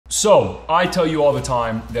So I tell you all the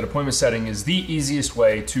time that appointment setting is the easiest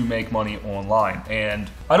way to make money online, and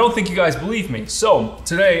I don't think you guys believe me. So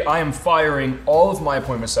today I am firing all of my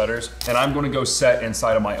appointment setters and I'm gonna go set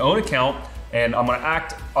inside of my own account, and I'm gonna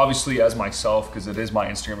act obviously as myself because it is my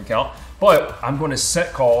Instagram account, but I'm gonna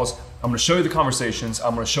set calls, I'm gonna show you the conversations,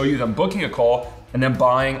 I'm gonna show you them booking a call and then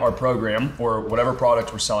buying our program or whatever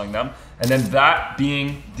product we're selling them, and then that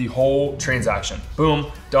being the whole transaction.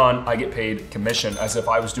 Boom, done, I get paid commission as if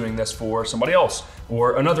I was doing this for somebody else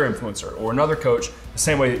or another influencer or another coach, the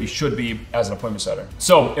same way that you should be as an appointment setter.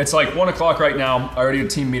 So it's like 1 o'clock right now. I already had a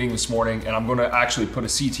team meeting this morning and I'm gonna actually put a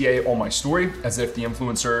CTA on my story as if the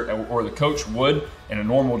influencer or the coach would in a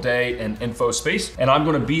normal day in info space. And I'm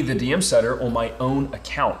gonna be the DM setter on my own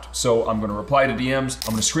account. So I'm gonna reply to DMs,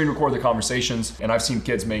 I'm gonna screen record the conversations, and I've seen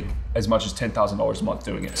kids make as much as $10,000 a month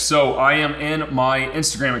doing it. So I am in my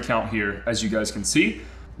Instagram account here, as you guys can see.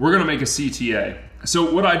 We're gonna make a CTA.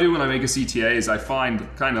 So what I do when I make a CTA is I find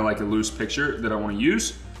kind of like a loose picture that I wanna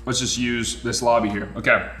use. Let's just use this lobby here.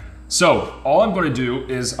 Okay, so all I'm gonna do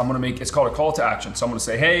is I'm gonna make, it's called a call to action. So I'm gonna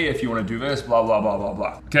say, hey, if you wanna do this, blah, blah, blah, blah,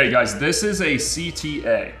 blah. Okay guys, this is a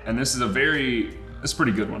CTA, and this is it's a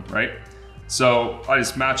pretty good one, right? So I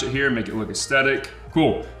just match it here, make it look aesthetic.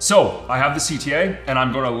 Cool, so I have the CTA and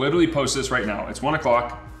I'm gonna literally post this right now. It's 1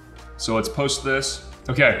 o'clock, so let's post this.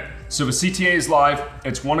 Okay, so the CTA is live.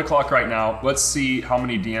 It's 1 o'clock right now. Let's see how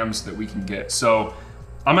many DMs that we can get. So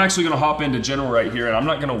I'm actually gonna hop into general right here, and I'm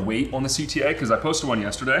not gonna wait on the CTA because I posted one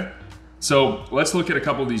yesterday. So let's look at a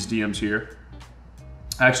couple of these DMs here.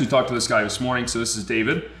 I actually talked to this guy this morning, so this is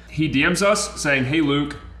David. He DMs us saying, hey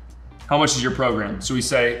Luke, how much is your program? So we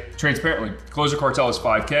say, transparently, Closer Cartel is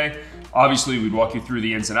 5K. Obviously, we'd walk you through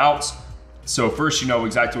the ins and outs. So first, you know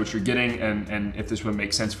exactly what you're getting and if this would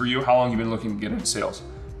make sense for you. How long have you been looking to get into sales?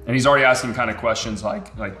 And he's already asking kind of questions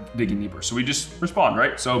like digging deeper. So we just respond,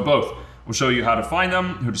 right? So both. We'll show you how to find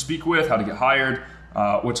them, who to speak with, how to get hired,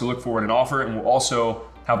 what to look for in an offer, and we'll also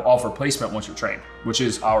have offer placement once you're trained, which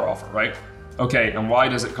is our offer, right? Okay, and why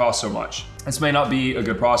does it cost so much? This may not be a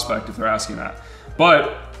good prospect if they're asking that,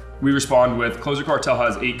 but we respond with, Closer Cartel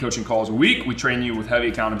has 8 coaching calls a week. We train you with heavy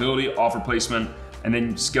accountability, offer placement, and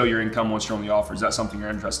then scale your income once you're on the offer. Is that something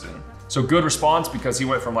you're interested in? So good response, because he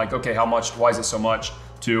went from like, okay, how much, why is it so much,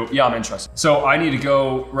 to yeah, I'm interested. So I need to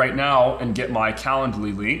go right now and get my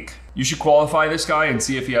Calendly link. You should qualify this guy and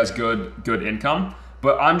see if he has good income.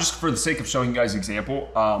 But I'm just, for the sake of showing you guys an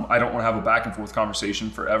example, I don't wanna have a back and forth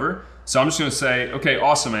conversation forever. So I'm just gonna say, okay,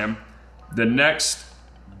 awesome, man. The next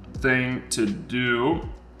thing to do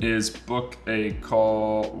is book a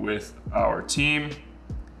call with our team.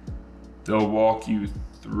 They'll walk you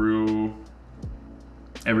through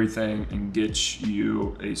everything and get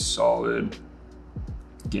you a solid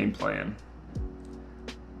game plan.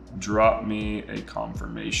 Drop me a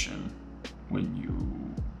confirmation when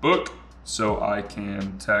you book so I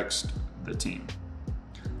can text the team.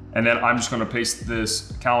 And then I'm just gonna paste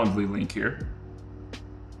this Calendly link here.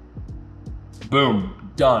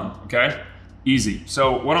 Boom, done, okay? Easy.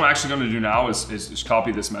 So what I'm actually gonna do now is just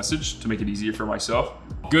copy this message to make it easier for myself.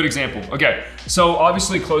 Good example. Okay, so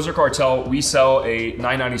obviously Closer Cartel, we sell a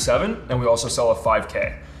 $997 and we also sell a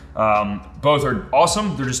 5K. Both are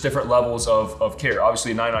awesome. They're just different levels of care.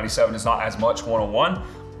 Obviously $997 is not as much one-on-one.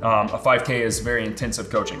 A 5K is very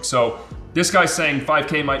intensive coaching. So this guy's saying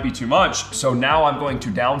 5K might be too much. So now I'm going to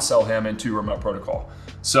downsell him into remote protocol.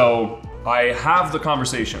 So I have the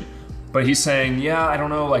conversation. But he's saying, yeah, I don't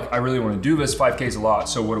know, like I really want to do this, 5K is a lot.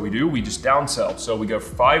 So what do? We just downsell. So we go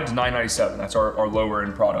 5 to 997, that's our lower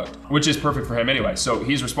end product, which is perfect for him anyway. So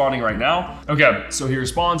he's responding right now. Okay, so he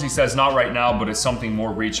responds, he says, not right now, but it's something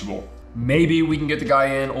more reachable. Maybe we can get the guy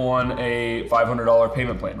in on a $500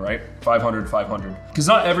 payment plan, right? 500. Because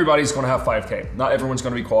not everybody's gonna have 5K. Not everyone's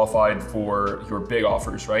gonna be qualified for your big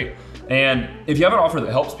offers, right? And if you have an offer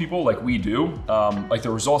that helps people like we do, like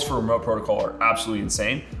the results for remote protocol are absolutely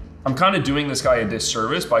insane. I'm kind of doing this guy a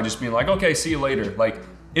disservice by just being like, okay, see you later. Like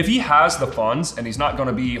if he has the funds and he's not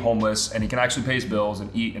gonna be homeless and he can actually pay his bills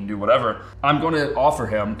and eat and do whatever, I'm gonna offer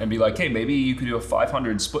him and be like, hey, maybe you could do a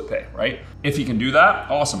 500 split pay, right? If he can do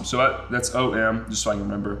that, awesome. So that's OM, just so I can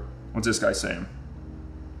remember. What's this guy saying?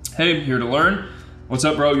 Hey, here to learn. What's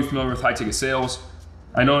up, bro? You familiar with high ticket sales?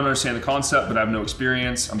 I know and understand the concept, but I have no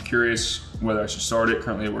experience. I'm curious whether I should start it.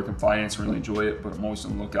 Currently I work in finance and really enjoy it, but I'm always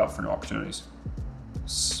on the lookout for new opportunities.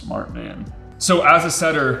 Smart man. So as a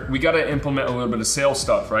setter, we got to implement a little bit of sales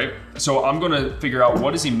stuff, right? So I'm going to figure out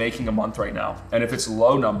what is he making a month right now. And if it's a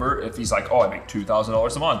low number, if he's like, oh, I make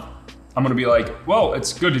 $2,000 a month, I'm going to be like, well,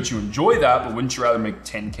 it's good that you enjoy that, but wouldn't you rather make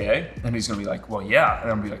 10K? And he's going to be like, well, yeah.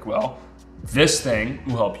 And I'm going to be like, well, this thing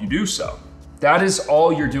will help you do so. That is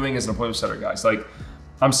all you're doing as an appointment setter, guys. Like,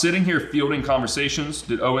 I'm sitting here fielding conversations.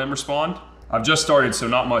 Did OM respond? I've just started, so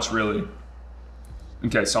not much really.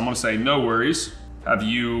 Okay, so I'm gonna say no worries. Have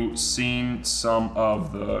you seen some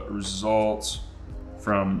of the results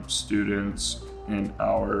from students in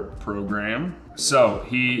our program? So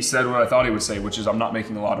he said what I thought he would say, which is I'm not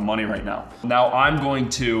making a lot of money right now. Now I'm going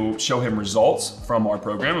to show him results from our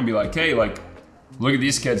program and be like, hey, like, look at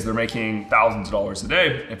these kids, they're making thousands of dollars a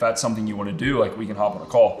day. If that's something you wanna do, like we can hop on a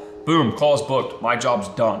call. Boom, call's booked, my job's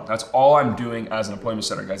done. That's all I'm doing as an appointment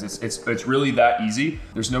setter, guys. It's really that easy.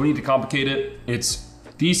 There's no need to complicate it. It's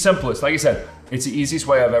the simplest, like I said, it's the easiest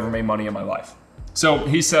way I've ever made money in my life. So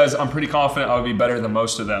he says, I'm pretty confident I would be better than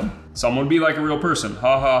most of them. Someone be like a real person.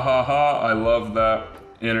 Ha ha ha ha, I love that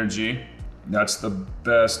energy. That's the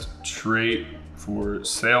best trait for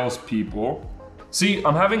salespeople. See,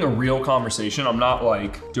 I'm having a real conversation. I'm not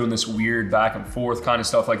like doing this weird back and forth kind of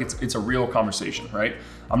stuff. Like it's a real conversation, right?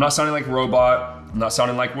 I'm not sounding like a robot. I'm not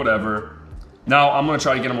sounding like whatever. Now I'm gonna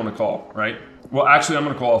try to get him on a call, right? Well, actually I'm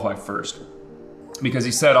gonna qualify first because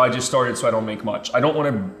he said I just started so I don't make much. I don't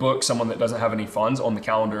wanna book someone that doesn't have any funds on the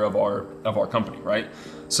calendar of our company, right?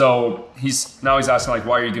 So he's asking like,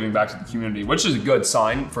 why are you giving back to the community? Which is a good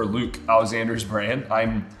sign for Luke Alexander's brand.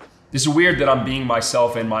 This is weird that I'm being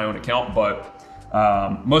myself in my own account, but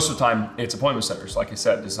most of the time it's appointment setters. Like I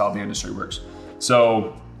said, this is how the industry works.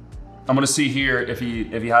 So I'm gonna see here if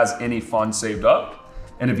he has any funds saved up.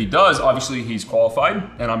 And if he does, obviously he's qualified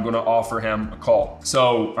and I'm gonna offer him a call.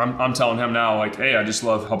 So I'm telling him now like, hey, I just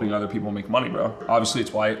love helping other people make money, bro. Obviously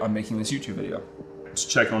it's why I'm making this YouTube video. Let's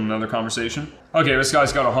check on another conversation. Okay, this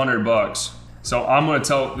guy's got $100. So I'm gonna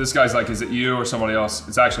tell, this guy's like, is it you or somebody else?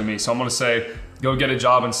 It's actually me. So I'm gonna say, go get a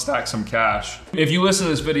job and stack some cash. If you listen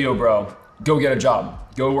to this video, bro, go get a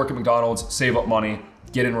job. Go work at McDonald's, save up money,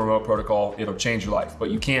 get in remote protocol. It'll change your life,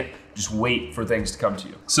 but you can't just wait for things to come to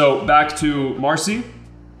you. So back to Marcy.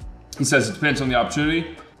 He says it depends on the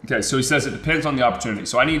opportunity. Okay, so he says it depends on the opportunity.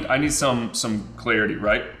 So I need some clarity,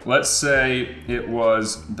 right? Let's say it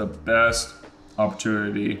was the best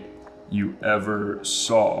opportunity you ever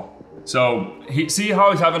saw. So see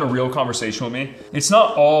how he's having a real conversation with me? It's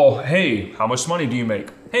not all, hey, how much money do you make?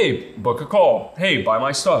 Hey, book a call. Hey, buy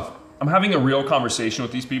my stuff. I'm having a real conversation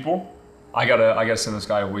with these people. I gotta send this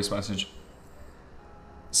guy a voice message.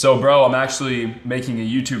 So bro, I'm actually making a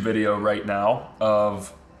YouTube video right now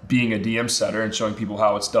of being a DM setter and showing people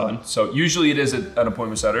how it's done. So usually it is an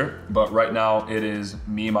appointment setter, but right now it is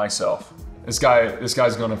me, myself. This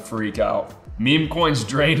guy's gonna freak out. Meme coins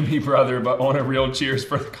drained me, brother, but on a real cheers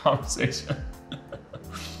for the conversation.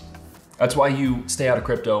 That's why you stay out of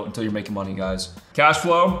crypto until you're making money, guys. Cash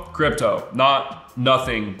flow, crypto,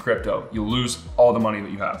 nothing crypto. You'll lose all the money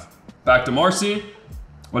that you have. Back to Marcy.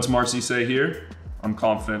 What's Marcy say here? I'm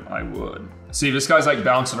confident I would. See, this guy's like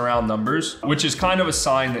bouncing around numbers, which is kind of a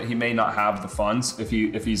sign that he may not have the funds if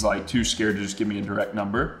he's like too scared to just give me a direct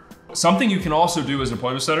number. Something you can also do as an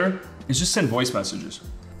appointment setter is just send voice messages.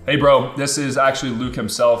 Hey bro, this is actually Luke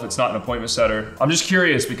himself. It's not an appointment setter. I'm just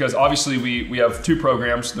curious because obviously we have two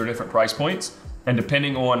programs, they're different price points. And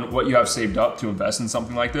depending on what you have saved up to invest in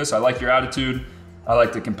something like this, I like your attitude. I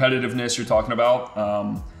like the competitiveness you're talking about.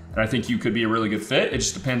 And I think you could be a really good fit. It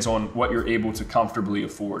just depends on what you're able to comfortably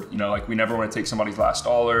afford. You know, like we never want to take somebody's last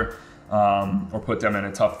dollar or put them in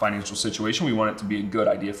a tough financial situation. We want it to be a good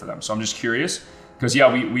idea for them. So I'm just curious because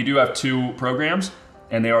yeah, we do have two programs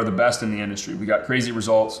and they are the best in the industry. We got crazy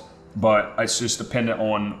results, but it's just dependent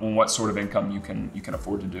on what sort of income you can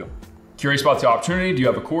afford to do. Curious about the opportunity. Do you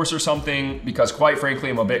have a course or something? Because quite frankly,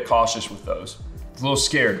 I'm a bit cautious with those. A little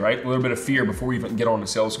scared, right? A little bit of fear before we even get on a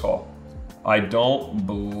sales call. I don't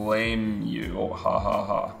blame you, ha ha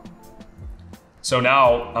ha. So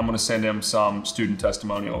now I'm gonna send him some student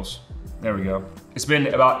testimonials. There we go. It's been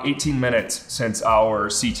about 18 minutes since our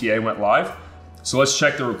CTA went live. So let's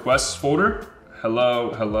check the requests folder.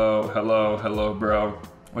 Hello, hello, hello, hello, bro.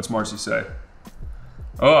 What's Marcy say?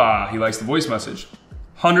 Oh, he likes the voice message.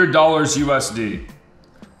 $100 USD.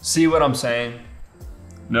 See what I'm saying?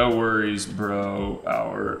 No worries, bro.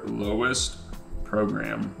 Our lowest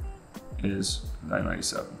program is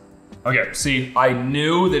 $997. Okay, see, I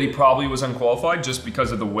knew that he probably was unqualified just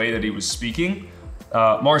because of the way that he was speaking.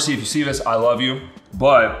 Marcy, if you see this, I love you,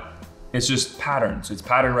 but it's just patterns. It's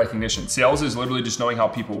pattern recognition. Sales is literally just knowing how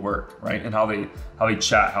people work, right? And how they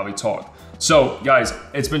chat, how they talk. So guys,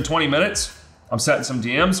 it's been 20 minutes. I'm setting some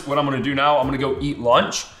DMs. What I'm gonna do now, I'm gonna go eat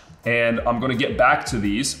lunch and I'm gonna get back to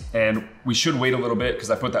these and we should wait a little bit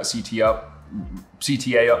because I put that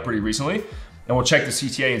CTA up pretty recently. And we'll check the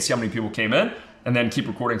CTA and see how many people came in and then keep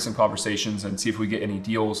recording some conversations and see if we get any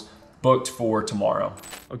deals booked for tomorrow.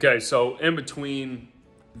 Okay, so in between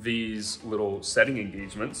these little setting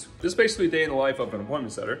engagements, this is basically a day in the life of an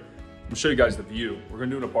appointment setter. I'm gonna show you guys the view. We're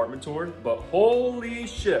gonna do an apartment tour, but holy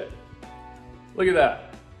shit. Look at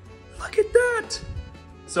that. Look at that.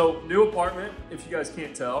 So new apartment, if you guys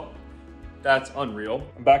can't tell, that's unreal.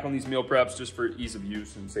 I'm back on these meal preps just for ease of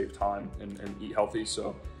use and save time and eat healthy.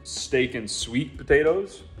 So steak and sweet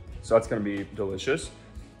potatoes. So that's gonna be delicious.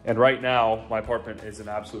 And right now, my apartment is an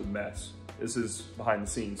absolute mess. This is behind the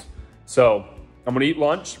scenes. So I'm gonna eat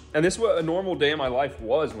lunch. And this is what a normal day in my life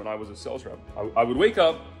was when I was a sales rep. I would wake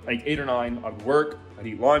up like 8 or 9, I'd work, I'd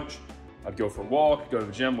eat lunch, I'd go for a walk, go to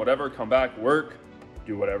the gym, whatever, come back, work,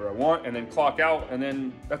 do whatever I want, and then clock out, and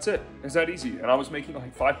then that's it. It's that easy. And I was making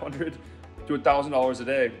like $500 to $1,000 a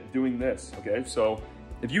day doing this, okay? So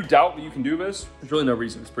if you doubt that you can do this, there's really no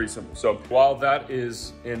reason. It's pretty simple. So while that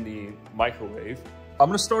is in the microwave, I'm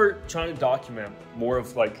gonna start trying to document more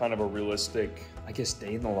of like kind of a realistic, I guess,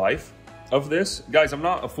 day in the life of this. Guys, I'm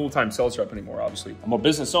not a full-time sales rep anymore, obviously. I'm a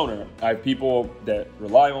business owner. I have people that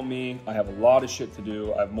rely on me. I have a lot of shit to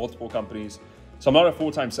do. I have multiple companies. So I'm not a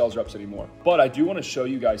full-time sales rep anymore. But I do wanna show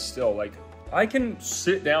you guys still, like, I can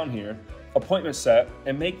sit down here, appointment set,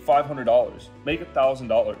 and make $500, make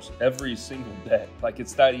 $1,000 every single day. Like,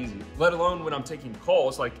 it's that easy. Let alone when I'm taking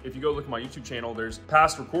calls. Like, if you go look at my YouTube channel, there's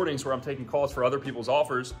past recordings where I'm taking calls for other people's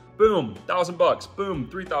offers. Boom, $1,000, boom,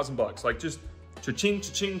 $3,000. Like, just cha-ching,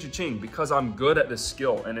 cha-ching, cha-ching, because I'm good at this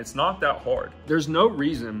skill, and it's not that hard. There's no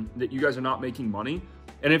reason that you guys are not making money.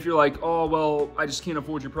 And if you're like, oh, well, I just can't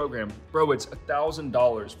afford your program. Bro, it's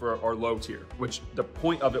 $1,000 for our low tier, which the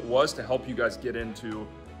point of it was to help you guys get into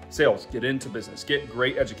sales, get into business, get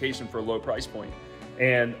great education for a low price point.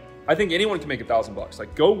 And I think anyone can make $1,000.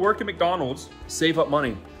 Like, go work at McDonald's, save up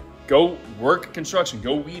money. Go work construction,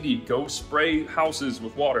 go weed eat, go spray houses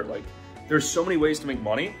with water. Like, there's so many ways to make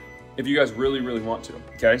money if you guys really, really want to,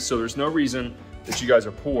 okay? So there's no reason that you guys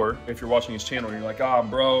are poor. If you're watching this channel and you're like, I'm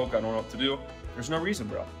broke, I don't know what to do. There's no reason,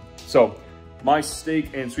 bro. So my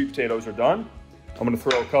steak and sweet potatoes are done. I'm gonna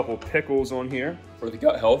throw a couple pickles on here for the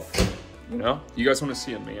gut health. You know, you guys wanna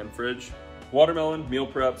see a man fridge. Watermelon, meal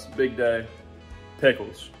preps, big day,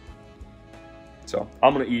 pickles. So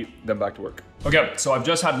I'm gonna eat, then back to work. Okay, so I've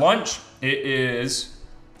just had lunch. It is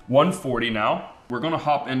 1:40 now. We're gonna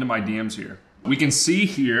hop into my DMs here. We can see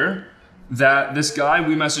here that this guy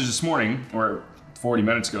we messaged this morning, or 40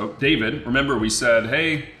 minutes ago, David, remember we said,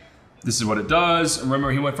 hey, this is what it does.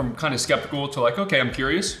 Remember, he went from kind of skeptical to like, okay, I'm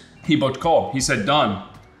curious. He booked a call. He said, done.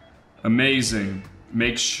 Amazing.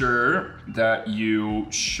 Make sure that you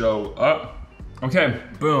show up. Okay,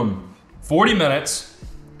 boom. 40 minutes.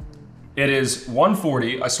 It is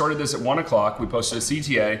 1:40. I started this at 1 o'clock. We posted a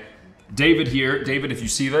CTA. David here. David, if you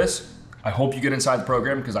see this, I hope you get inside the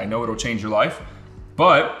program because I know it'll change your life.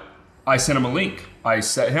 But I sent him a link. I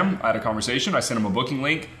set him, I had a conversation. I sent him a booking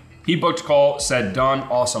link. He booked a call, said done,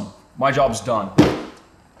 awesome. My job's done.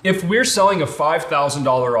 If we're selling a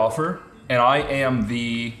 $5,000 offer and I am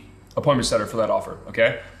the appointment setter for that offer,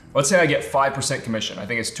 okay? Let's say I get 5% commission. I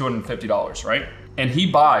think it's $250, right? And he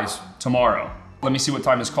buys tomorrow. Let me see what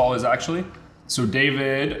time his call is actually. So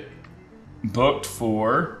David booked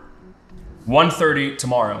for 1:30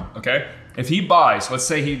 tomorrow, okay? If he buys, let's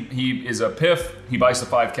say he is a PIF, he buys the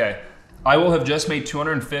 5K. I will have just made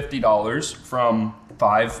 $250 from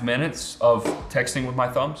 5 minutes of texting with my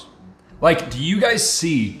thumbs. Like, do you guys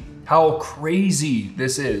see how crazy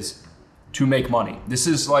this is to make money? This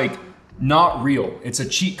is like not real. It's a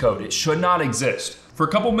cheat code. It should not exist. For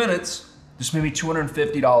a couple minutes, just made me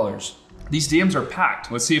 $250. These DMs are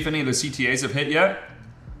packed. Let's see if any of the CTAs have hit yet.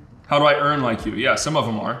 How do I earn like you? Yeah, some of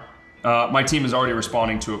them are. My team is already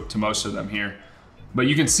responding to most of them here. But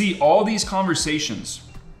you can see all these conversations.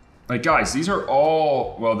 Like, guys, these are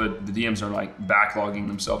all, well, the DMs are like backlogging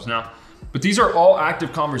themselves now. But these are all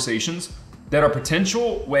active conversations that are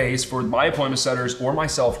potential ways for my appointment setters or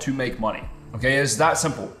myself to make money. Okay, it's that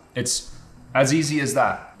simple. It's as easy as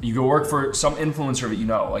that. You go work for some influencer that you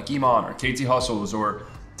know, like Iman or KT Hustles or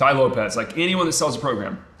Ty Lopez, like anyone that sells a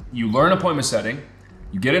program. You learn appointment setting,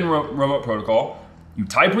 you get in remote protocol, you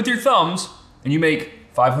type with your thumbs, and you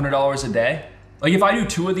make $500 a day. Like if I do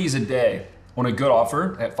 2 of these a day on a good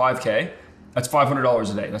offer at 5K, that's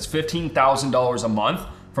 $500 a day. That's $15,000 a month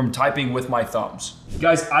from typing with my thumbs.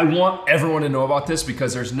 Guys, I want everyone to know about this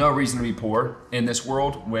because there's no reason to be poor in this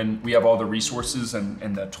world when we have all the resources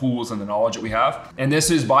and the tools and the knowledge that we have. And this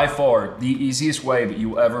is by far the easiest way that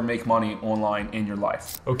you will ever make money online in your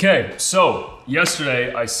life. Okay, so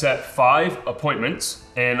yesterday I set 5 appointments,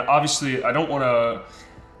 and obviously I don't wanna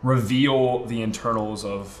reveal the internals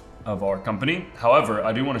of of our company. However,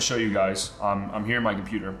 I do want to show you guys, I'm here in my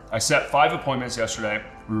computer. I set 5 appointments yesterday.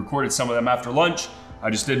 We recorded some of them after lunch. I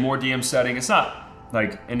just did more DM setting. It's not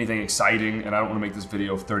like anything exciting, and I don't want to make this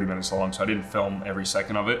video 30 minutes long, so I didn't film every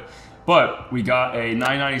second of it. But we got a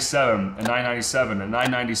 997, a 997, a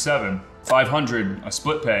 997, 500, a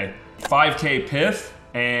split pay, 5K PIF,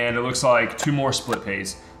 and it looks like 2 more split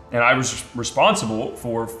pays. And I was responsible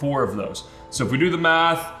for 4 of those. So if we do the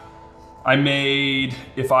math, I made,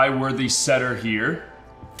 if I were the setter here,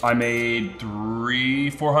 I made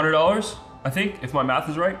 $400, I think, if my math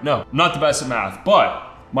is right. No, I'm not the best at math, but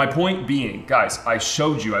my point being, guys, I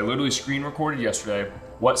showed you, I literally screen recorded yesterday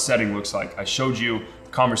what setting looks like. I showed you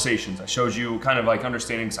conversations. I showed you kind of like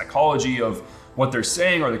understanding psychology of what they're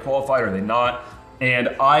saying. Are they qualified? Are they not? And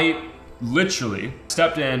I literally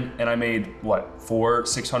stepped in and I made what,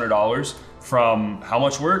 $600 from how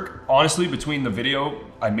much work? Honestly, between the video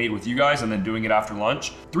I made with you guys and then doing it after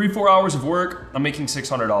lunch, 3-4 hours of work, I'm making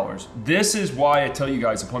 $600. This is why I tell you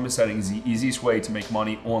guys appointment setting is the easiest way to make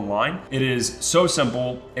money online. It is so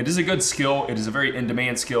simple. It is a good skill. It is a very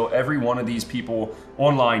in-demand skill. Every one of these people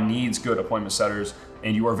online needs good appointment setters,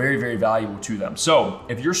 and you are very, very valuable to them. So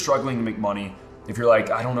if you're struggling to make money, if you're like,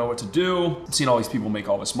 I don't know what to do, I've seen all these people make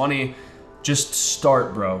all this money, just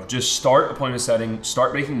start, bro. Just start appointment setting,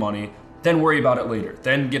 start making money, then worry about it later.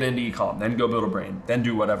 Then get into e-com, then go build a brand, then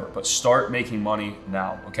do whatever. But start making money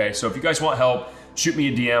now, okay? So if you guys want help, shoot me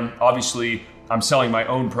a DM. Obviously, I'm selling my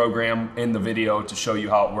own program in the video to show you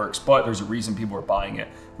how it works, but there's a reason people are buying it.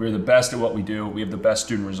 We're the best at what we do. We have the best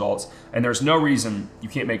student results, and there's no reason you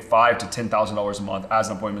can't make $5,000 to $10,000 a month as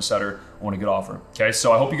an appointment setter on a good offer, okay?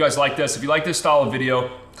 So I hope you guys like this. If you like this style of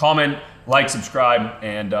video, comment, like, subscribe,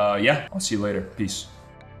 and yeah, I'll see you later. Peace.